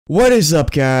What is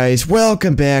up, guys?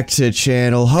 Welcome back to the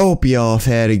channel. Hope y'all have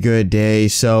had a good day.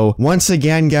 So once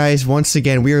again, guys,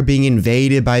 we are being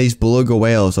invaded by these beluga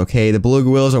whales, okay? The beluga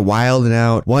whales are wilding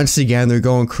out. Once again, they're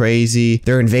going crazy.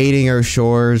 They're invading our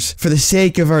shores. For the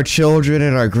sake of our children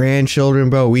and our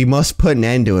grandchildren, bro, we must put an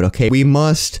end to it, okay? We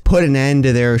must put an end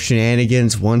to their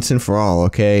shenanigans once and for all,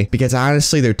 okay? Because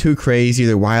honestly, they're too crazy.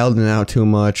 They're wilding out too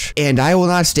much. And I will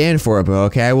not stand for it, bro,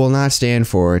 okay? I will not stand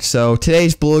for it. So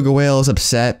today's beluga whale is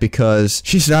upset because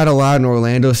she's not allowed in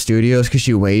Orlando studios because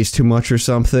she weighs too much or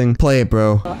something. Play it,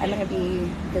 bro. I'm gonna be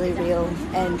really real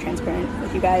and transparent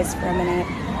with you guys for a minute.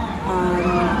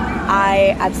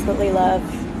 I absolutely love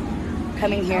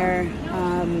coming here.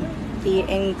 The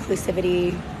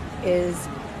inclusivity is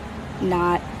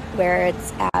not where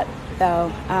it's at,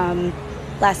 though.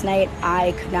 Last night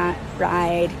I could not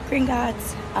ride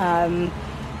Gringotts. I'm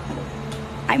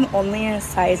only a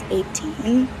size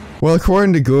 18. Well,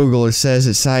 according to Google, it says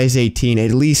it's size 18, at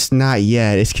least not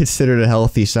yet. It's considered a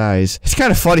healthy size. It's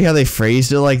kind of funny how they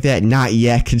phrased it like that, not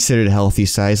yet considered a healthy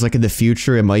size. Like in the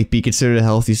future, it might be considered a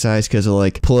healthy size because of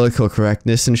like political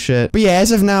correctness and shit. But yeah,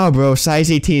 as of now, bro, size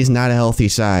 18 is not a healthy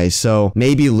size. So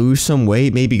maybe lose some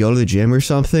weight, maybe go to the gym or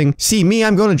something. See, me,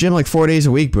 I'm going to the gym like 4 days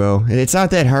a week, bro. And it's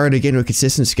not that hard to get into a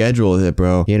consistent schedule with it,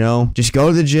 bro. You know, just go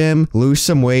to the gym, lose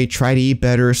some weight, try to eat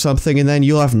better or something, and then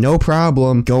you'll have no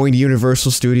problem going to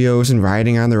Universal Studios and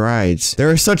riding on the rides. There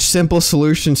are such simple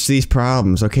solutions to these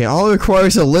problems, okay? All it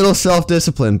requires is a little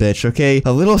self-discipline, bitch, okay?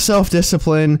 A little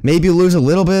self-discipline, maybe lose a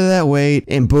little bit of that weight,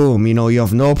 and boom, you know, you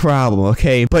have no problem,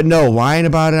 okay? But no, whine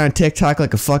about it on TikTok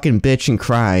like a fucking bitch and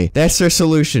cry. That's their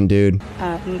solution, dude.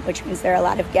 Which means there are a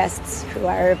lot of guests who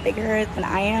are bigger than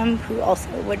I am who also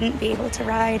wouldn't be able to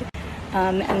ride.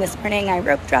 And this morning I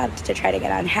rope dropped to try to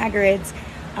get on Hagrid's,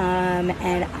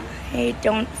 and I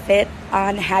don't fit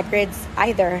on Hagrid's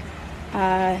either.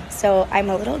 So I'm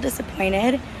a little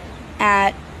disappointed.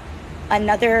 At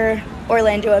another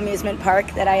Orlando amusement park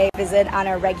that I visit on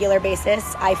a regular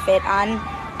basis, I fit on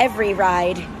every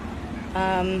ride.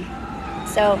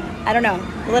 So I don't know,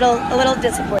 a little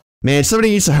disappointed. Man, somebody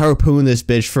needs to harpoon this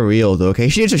bitch for real, though, okay?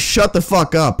 She needs to shut the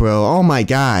fuck up, bro. Oh my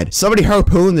god. Somebody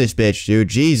harpoon this bitch, dude.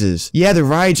 Jesus. Yeah, the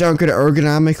rides aren't gonna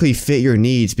ergonomically fit your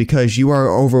needs because you are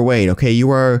overweight, okay?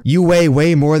 You weigh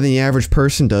way more than the average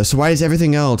person does, so why does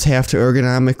everything else have to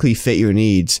ergonomically fit your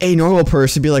needs? A normal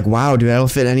person would be like, wow, dude, I don't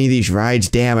fit any of these rides.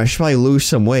 Damn, I should probably lose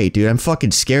some weight, dude. I'm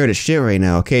fucking scared as shit right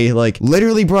now, okay? Like,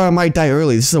 literally, bro, I might die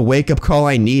early. This is a wake-up call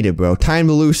I needed, bro. Time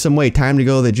to lose some weight. Time to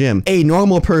go to the gym. A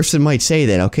normal person might say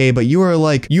that, okay? But you are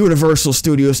like, Universal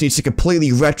Studios needs to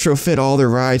completely retrofit all their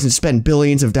rides and spend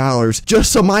billions of dollars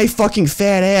just so my fucking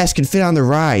fat ass can fit on the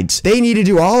rides. They need to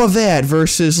do all of that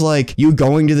versus like you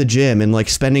going to the gym and like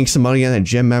spending some money on a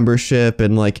gym membership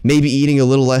and like maybe eating a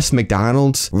little less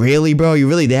McDonald's. Really, bro? You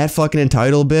really that fucking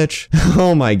entitled, bitch?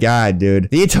 Oh my god, dude.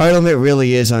 The entitlement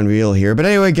really is unreal here. But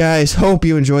anyway, guys, hope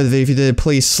you enjoyed the video. If you did,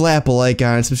 please slap a like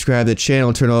on it, subscribe to the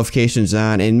channel, turn notifications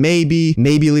on, and maybe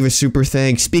leave a super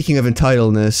thanks. Speaking of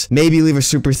entitledness, maybe leave a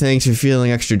super thanks if you're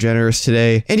feeling extra generous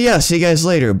today. And yeah, see you guys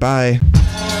later. Bye.